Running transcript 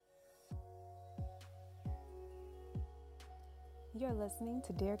You're listening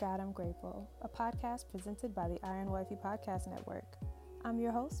to Dear God, I'm Grateful, a podcast presented by the Iron Wifey Podcast Network. I'm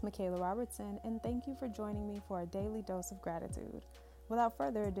your host, Michaela Robertson, and thank you for joining me for a daily dose of gratitude. Without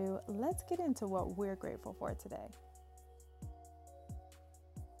further ado, let's get into what we're grateful for today.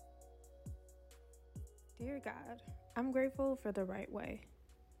 Dear God, I'm grateful for the right way.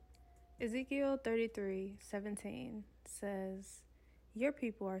 Ezekiel 33:17 says, "Your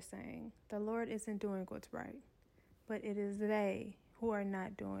people are saying, the Lord isn't doing what's right, but it is they who are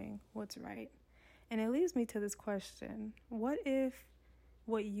not doing what's right." And it leads me to this question: what if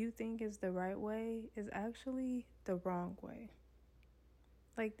what you think is the right way is actually the wrong way?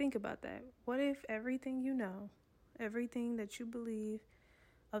 Like, think about that. What if everything you know, everything that you believe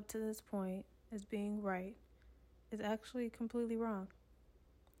up to this point as being right is actually completely wrong?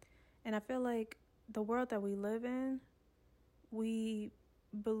 And I feel like the world that we live in, we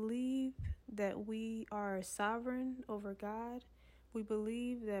believe that we are sovereign over God. We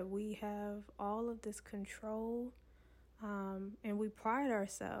believe that we have all of this control, and we pride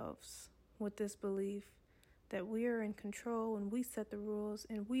ourselves with this belief that we are in control and we set the rules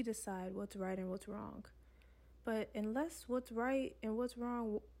and we decide what's right and what's wrong. But unless what's right and what's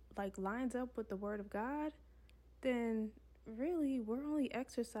wrong lines up with the Word of God, then really we're only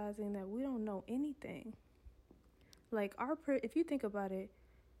exercising that we don't know anything. If you think about it,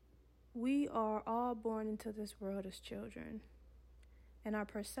 we are all born into this world as children, and our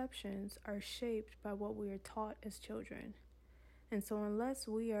perceptions are shaped by what we are taught as children. And so unless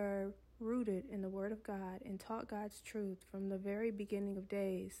we are rooted in the Word of God and taught God's truth from the very beginning of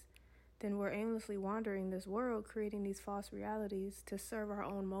days, then we're aimlessly wandering this world, creating these false realities to serve our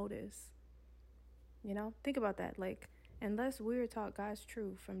own motives. Think about that. Unless we're taught God's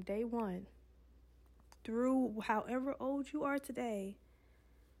truth from day one through however old you are today,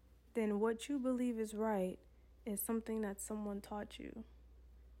 then what you believe is right is something that someone taught you.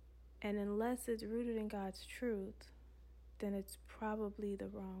 And unless it's rooted in God's truth, then it's probably the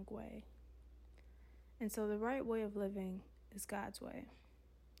wrong way. And so the right way of living is God's way.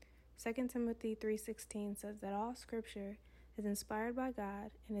 2 Timothy 3:16 says that all scripture is inspired by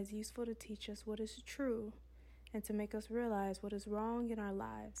God and is useful to teach us what is true and to make us realize what is wrong in our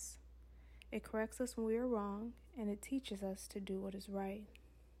lives. It corrects us when we are wrong, and it teaches us to do what is right.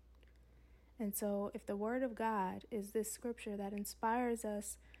 And so if the Word of God is this scripture that inspires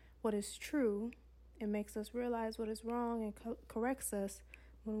us what is true and makes us realize what is wrong and corrects us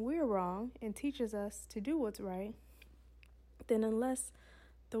when we're wrong and teaches us to do what's right, then unless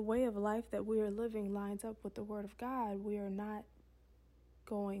the way of life that we are living lines up with the Word of God, we are not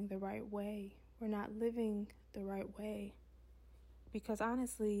going the right way. We're not living the right way. Because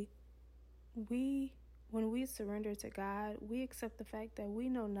honestly, when we surrender to God, we accept the fact that we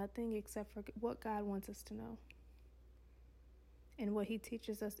know nothing except for what God wants us to know. And what He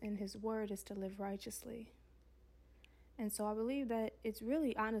teaches us in His Word is to live righteously. And so I believe that it's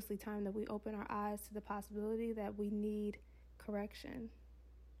really honestly time that we open our eyes to the possibility that we need correction.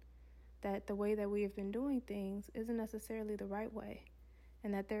 That the way that we have been doing things isn't necessarily the right way.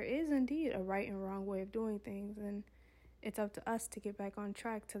 And that there is indeed a right and wrong way of doing things. And it's up to us to get back on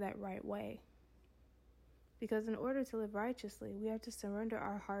track to that right way. Because in order to live righteously, we have to surrender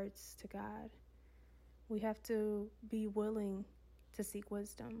our hearts to God. We have to be willing to seek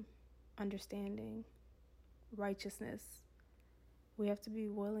wisdom, understanding, righteousness. We have to be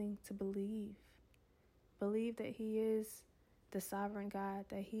willing to believe that He is the sovereign God,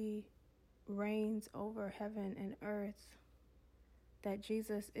 that He reigns over heaven and earth, that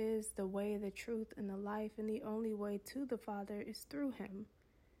Jesus is the way, the truth, and the life, and the only way to the Father is through Him.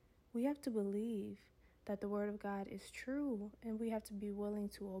 We have to believe that the Word of God is true, and we have to be willing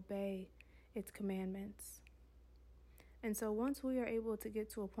to obey its commandments. And so once we are able to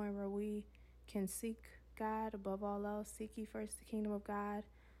get to a point where we can seek God above all else, seek ye first the kingdom of God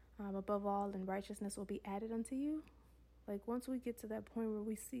above all, and righteousness will be added unto you. Once we get to that point where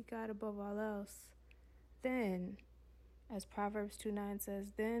we seek God above all else, then, as Proverbs 2:9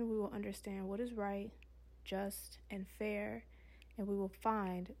 says, then we will understand what is right, just, and fair, and we will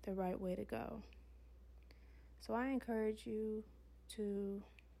find the right way to go. So I encourage you to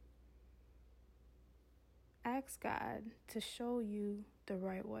ask God to show you the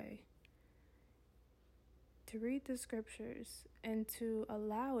right way, to read the scriptures, and to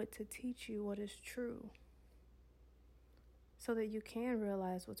allow it to teach you what is true, so that you can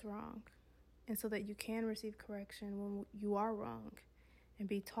realize what's wrong, and so that you can receive correction when you are wrong, and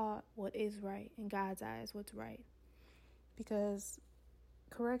be taught what is right in God's eyes, what's right. Because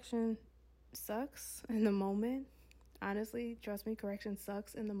correction sucks in the moment. Honestly, trust me, correction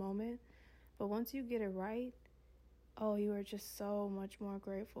sucks in the moment. But once you get it right, oh, you are just so much more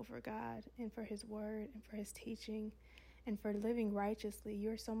grateful for God and for His word and for His teaching and for living righteously.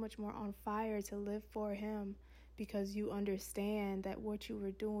 You're so much more on fire to live for Him because you understand that what you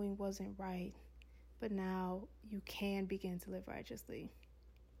were doing wasn't right, but now you can begin to live righteously.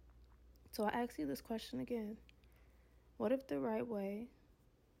 So I ask you this question again. What if the right way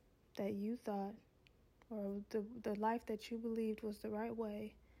that you thought, or the life that you believed was the right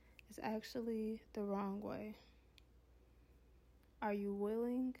way, is actually the wrong way? Are you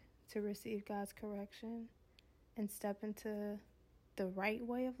willing to receive God's correction and step into the right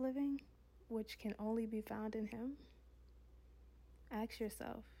way of living, which can only be found in Him? Ask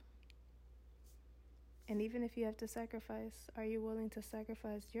yourself. And even if you have to sacrifice, are you willing to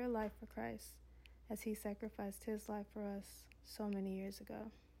sacrifice your life for Christ as He sacrificed His life for us so many years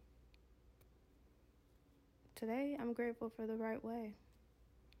ago? Today, I'm grateful for the right way,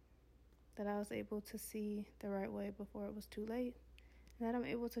 that I was able to see the right way before it was too late, and that I'm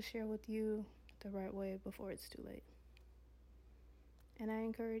able to share with you the right way before it's too late. And I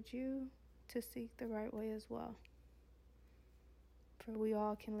encourage you to seek the right way as well. For we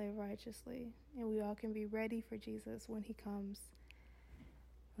all can live righteously, and we all can be ready for Jesus when He comes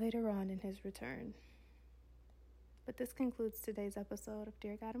later on in His return. But this concludes today's episode of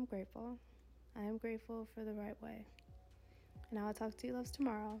Dear God, I'm Grateful. I am grateful for the right way. And I will talk to you loves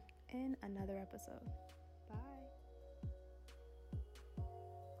tomorrow in another episode. Bye.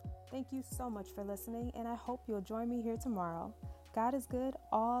 Thank you so much for listening, and I hope you'll join me here tomorrow. God is good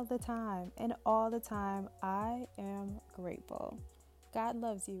all the time, and all the time I am grateful. God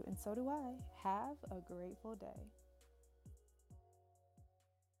loves you, and so do I. Have a grateful day.